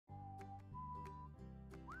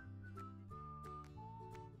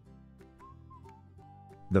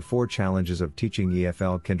The 4 challenges of teaching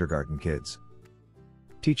EFL kindergarten kids.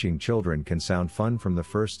 Teaching children can sound fun from the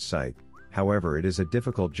first sight, however it is a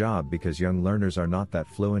difficult job because young learners are not that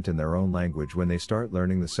fluent in their own language when they start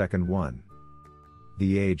learning the second one.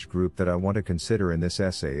 The age group that I want to consider in this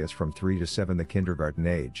essay is from 3 to 7, the kindergarten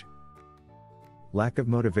age. Lack of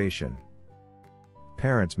motivation.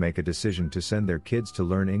 Parents make a decision to send their kids to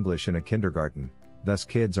learn English in a kindergarten, thus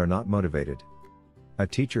kids are not motivated. A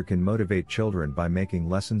teacher can motivate children by making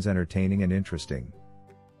lessons entertaining and interesting.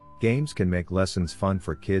 Games can make lessons fun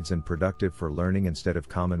for kids and productive for learning instead of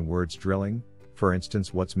common words drilling, for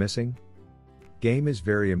instance, what's missing? Game is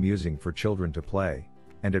very amusing for children to play,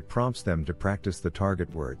 and it prompts them to practice the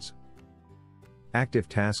target words. Active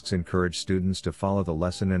tasks encourage students to follow the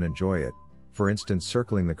lesson and enjoy it, for instance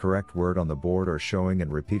circling the correct word on the board or showing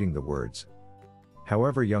and repeating the words.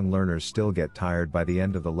 However, young learners still get tired by the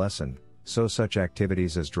end of the lesson, so such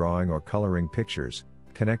activities as drawing or coloring pictures,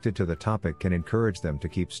 connected to the topic can encourage them to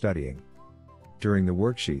keep studying. During the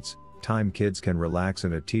worksheets, time kids can relax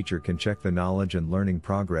and a teacher can check the knowledge and learning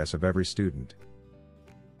progress of every student.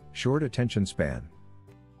 Short attention span.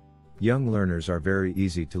 Young learners are very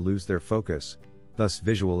easy to lose their focus, thus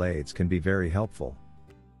visual aids can be very helpful.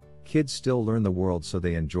 Kids still learn the world so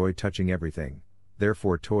they enjoy touching everything,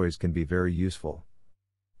 therefore toys can be very useful.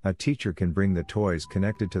 A teacher can bring the toys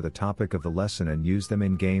connected to the topic of the lesson and use them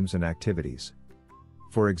in games and activities.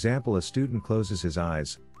 For example, a student closes his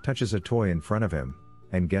eyes, touches a toy in front of him,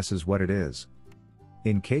 and guesses what it is.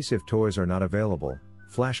 In case if toys are not available,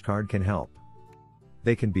 flashcard can help.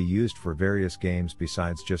 They can be used for various games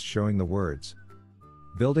besides just showing the words.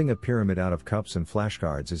 Building a pyramid out of cups and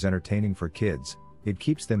flashcards is entertaining for kids, it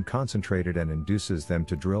keeps them concentrated and induces them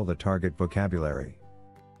to drill the target vocabulary.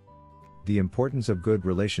 The importance of good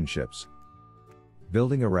relationships.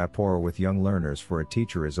 Building a rapport with young learners for a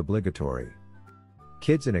teacher is obligatory.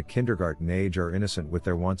 Kids in a kindergarten age are innocent with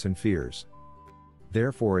their wants and fears.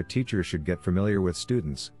 Therefore, a teacher should get familiar with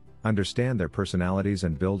students, understand their personalities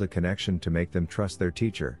and build a connection to make them trust their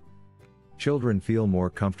teacher. Children feel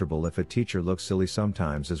more comfortable if a teacher looks silly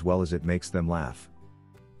sometimes as well as it makes them laugh.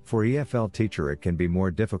 For EFL teacher it can be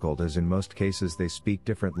more difficult as in most cases they speak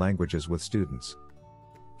different languages with students.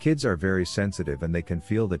 Kids are very sensitive and they can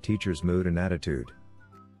feel the teacher's mood and attitude.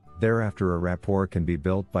 Thereafter a rapport can be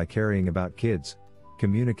built by caring about kids,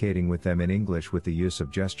 communicating with them in English with the use of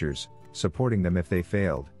gestures, supporting them if they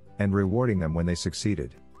failed, and rewarding them when they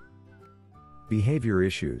succeeded. Behavior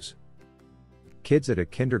issues. Kids at a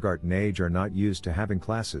kindergarten age are not used to having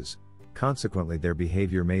classes, consequently their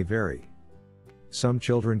behavior may vary. Some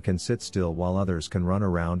children can sit still while others can run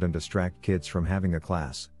around and distract kids from having a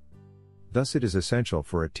class. Thus it is essential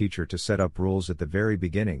for a teacher to set up rules at the very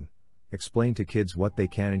beginning, explain to kids what they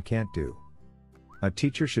can and can't do. A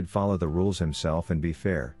teacher should follow the rules himself and be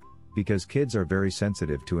fair, because kids are very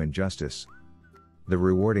sensitive to injustice. The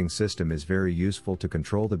rewarding system is very useful to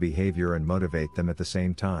control the behavior and motivate them at the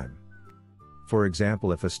same time. For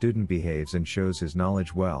example, if a student behaves and shows his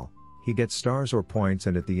knowledge well, he gets stars or points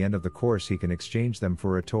and at the end of the course he can exchange them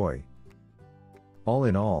for a toy. All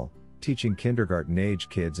in all, teaching kindergarten age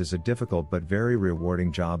kids is a difficult but very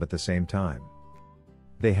rewarding job at the same time.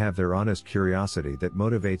 They have their honest curiosity that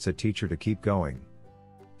motivates a teacher to keep going.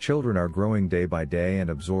 Children are growing day by day and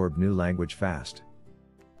absorb new language fast.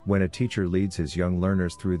 When a teacher leads his young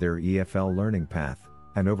learners through their EFL learning path,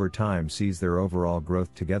 and over time sees their overall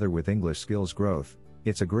growth together with English skills growth,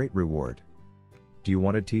 it's a great reward. Do you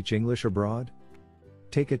want to teach English abroad?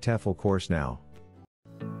 Take a TEFL course now.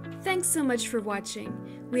 Thanks so much for watching.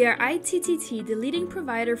 We are ITTT, the leading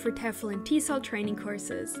provider for TEFL and TESOL training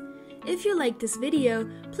courses. If you liked this video,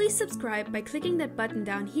 please subscribe by clicking that button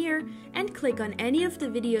down here and click on any of the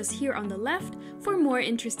videos here on the left for more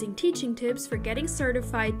interesting teaching tips for getting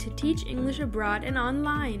certified to teach English abroad and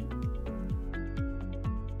online.